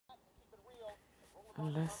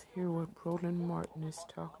Let's hear what Roland Martin is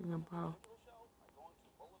talking about.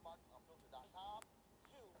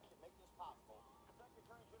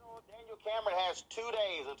 Daniel Cameron has 2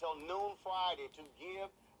 days until noon Friday to give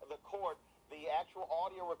the court the actual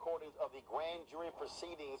audio recordings of the grand jury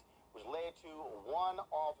proceedings, which led to one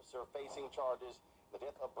officer facing charges, the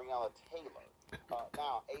death of Breonna Taylor.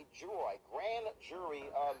 Now, a grand jury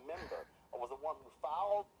member was the one who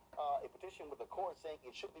filed a petition with the court saying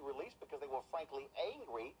it should be released because they were frankly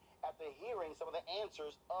angry after hearing some of the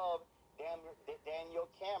answers of Daniel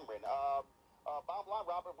Cameron. Bottom line,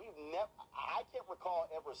 Robert, I can't recall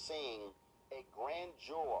ever seeing a grand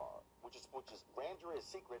juror, which is grand jury is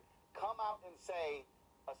secret, come out and say,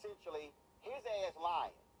 essentially, his ass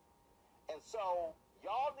lying. And so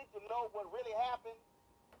y'all need to know what really happened,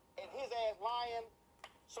 and his ass lying.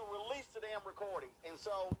 So release the damn recordings. And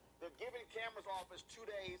so they're giving Cameron's office 2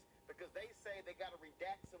 days because they say they got to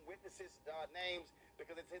redact some witnesses' names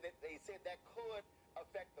because they said that could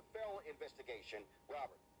affect the federal investigation.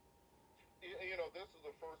 Robert. You know, this is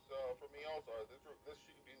the first for me also. This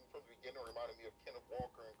shooting from the beginning reminded me of Kenneth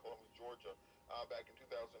Walker in Columbus, Georgia, back in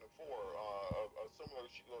 2004. A similar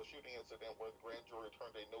shooting incident where the grand jury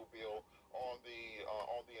turned a no bill on the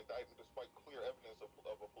indictment despite clear evidence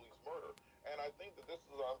of a police murder. And I think that this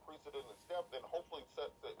is an unprecedented step and hopefully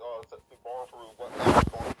sets the bar for what happens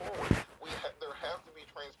going forward. There has to be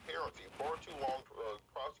transparency. Far too long,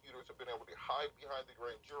 prosecutors have been able to hide behind the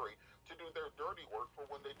grand jury to do their dirty work for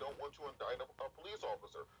when they don't want to indict a police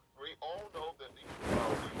officer. We all know that the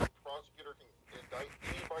prosecutor can indict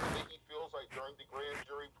anybody that he feels like during the grand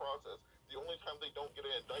jury process. The only time they don't get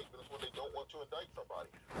an indictment is when they don't want to indict somebody.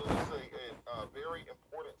 So this is a very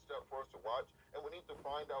important step for us to watch, and we need to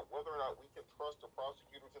find out whether or not we can trust the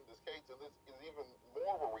prosecutors in this case. And this is even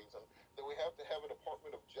more of a reason that we have to have a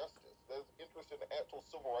Department of Justice that is interested in actual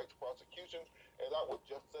civil rights prosecutions, and that's what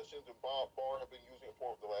Jeff Sessions and Bob Barr have been using it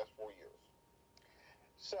for the last 4 years.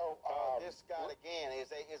 So this guy again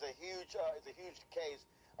is a huge case.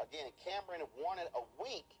 Again, Cameron wanted a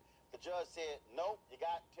week. The judge said, nope, you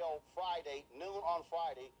got till Friday, noon on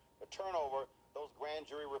Friday, to turn over those grand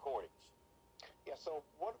jury recordings. Yeah, so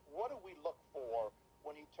what do we look for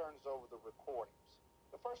when he turns over the recordings?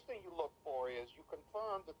 The first thing you look for is you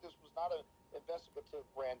confirm that this was not an investigative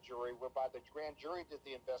grand jury, whereby the grand jury did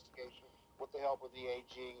the investigation with the help of the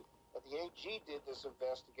AG. That the AG did this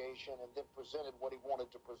investigation and then presented what he wanted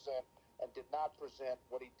to present and did not present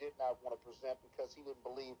what he did not want to present because he didn't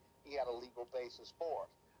believe he had a legal basis for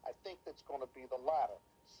it. I think that's going to be the latter.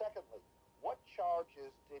 Secondly, what charges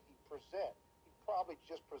did he present? He probably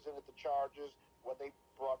just presented the charges when they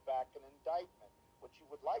brought back an indictment. What you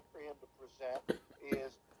would like for him to present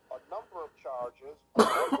is a number of charges, a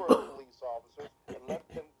number of police officers, and let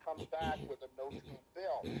them come back with a no-true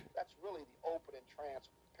bill. That's really the open and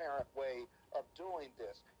transparent way of doing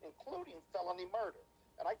this, including felony murder.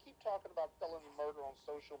 And I keep talking about felony murder on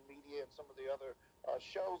social media and some of the other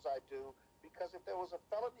shows I do, because if there was a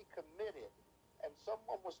felony committed and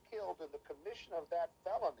someone was killed in the commission of that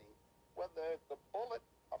felony, whether the bullet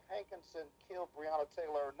of Hankinson killed Breonna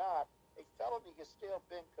Taylor or not, a felony has still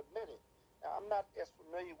been committed. Now, I'm not as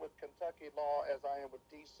familiar with Kentucky law as I am with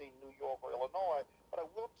D.C., New York, or Illinois, but I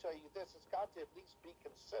will tell you this, it's got to at least be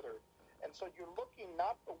considered. And so you're looking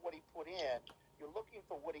not for what he put in, you're looking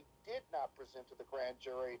for what he did not present to the grand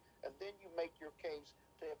jury, and then you make your case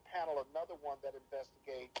to impanel another one that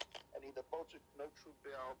investigates and either votes a no true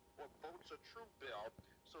bill or votes a true bill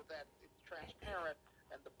so that it's transparent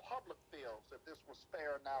and the public feels that this was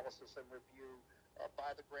fair analysis and review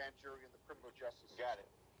by the grand jury and the criminal justice system. Got it.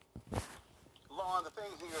 Lauren, the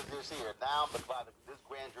thing here is this here. Now, but by this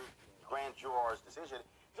grand juror's decision,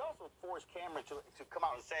 he's also forced Cameron to come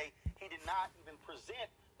out and say he did not even present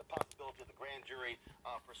the possibility of the grand jury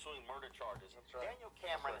pursuing murder charges. That's right. Daniel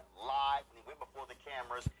Cameron lied when he went before the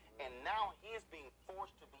cameras, and now he is being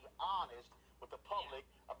forced to be honest with the public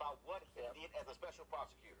about what he did as a special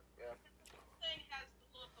prosecutor. Yeah. This thing has the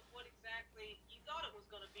look of what exactly he thought it was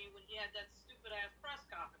going to be when he had that stupid-ass press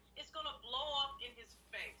conference. It's going to blow up in his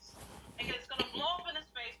face. And it's going to blow up in his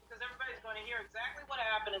face because everybody's going to hear exactly what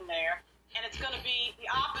happened in there, and it's going to be the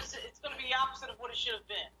opposite. It's going to be the opposite of what it should have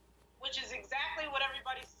been, which is exactly what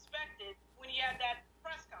everybody suspected when he had that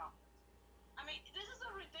press conference. I mean, this is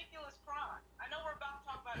a ridiculous crime. I know we're about to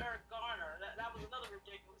talk about Eric Garner. That was another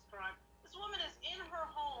ridiculous crime. This woman is in her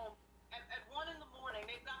home at 1 in the morning.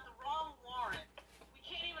 They've got the wrong warrant. We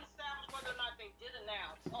can't even establish whether or not they did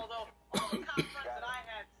announce, although all the conference that I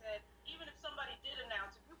had said, even if somebody did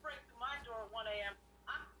announce, if you break through my door at 1 a.m.,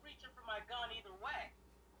 I'm reaching for my gun either way.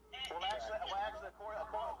 According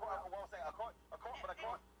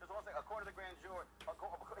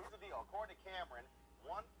according to Cameron,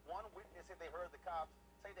 one witness said they heard the cops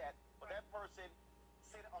say that, but that person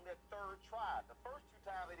said it on their third try. The first two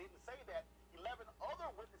times they didn't say that. 11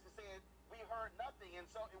 other witnesses said we heard nothing, and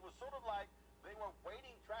so it was sort of like they were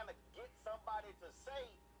waiting, trying to get somebody to say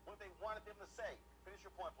what they wanted them to say. Finish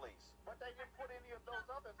your point, please. But they didn't put any of those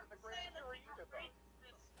others in the grand jury either, though.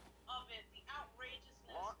 The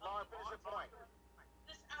outrageousness Lauren, finish your point.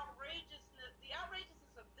 The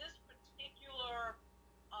outrageousness of this particular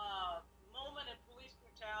moment in police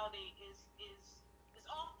brutality is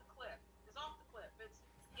off the cliff. It's off the cliff. It's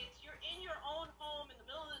you're in your own home in the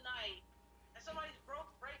middle of the night, and somebody's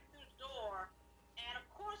breaking through the door, and of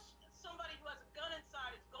course somebody who has a gun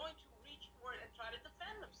inside is going to reach for it and try to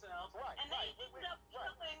defend themselves. Right, and right.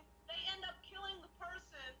 They end up killing the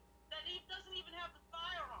person that doesn't even have the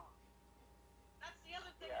firearm. That's the other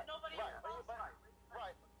thing that nobody Right. talks about.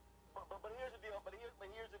 Right. But here's the deal. But here's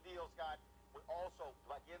the deal, Scott. We also,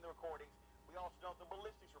 like in the recordings, we also know the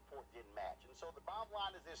ballistics report didn't match. And so the bottom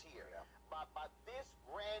line is this here. Yeah. By this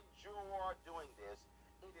grand juror doing this,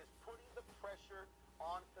 it is putting the pressure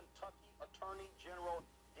on Kentucky Attorney General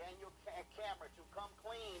Daniel Cameron to come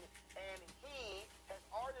clean, and he has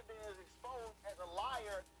already been exposed as a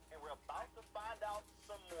liar, and we're about to find out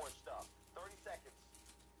some more stuff. 30 seconds.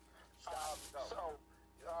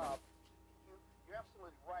 You're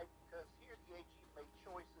absolutely right, because here the AG made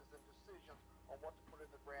choices and decisions on what to put in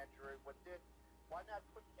the grand jury. Why not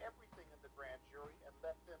put everything in the grand jury and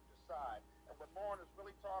let them decide? And what Lauren is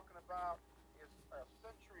really talking about is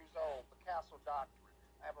centuries old, the Castle Doctrine.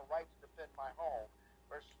 I have a right to defend my home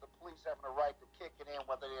versus the police having a right to kick it in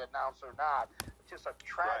whether they announce or not. It's just a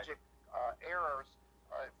tragic errors,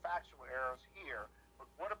 factual errors here.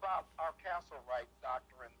 But what about our Castle Right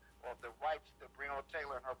Doctrine, or the rights that Breonna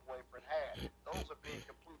Taylor and her boyfriend had? Those are being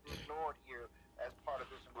completely ignored here as part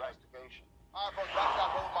of this investigation. All right, folks, back to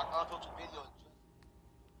our Mark on social media.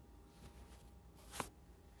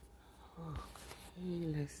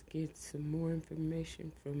 Okay, let's get some more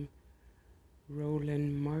information from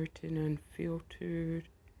Roland Martin Unfiltered.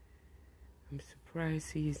 I'm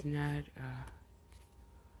surprised he's not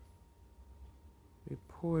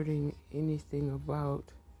reporting anything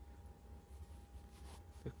about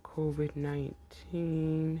the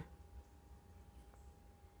COVID-19.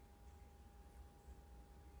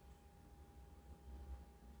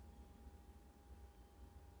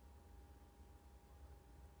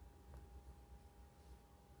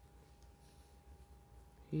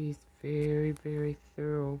 He's very, very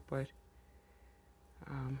thorough, but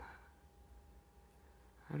I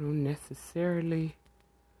don't necessarily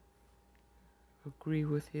agree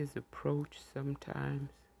with his approach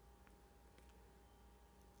sometimes.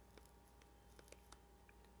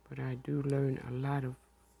 But I do learn a lot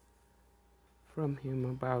from him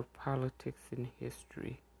about politics and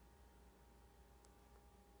history.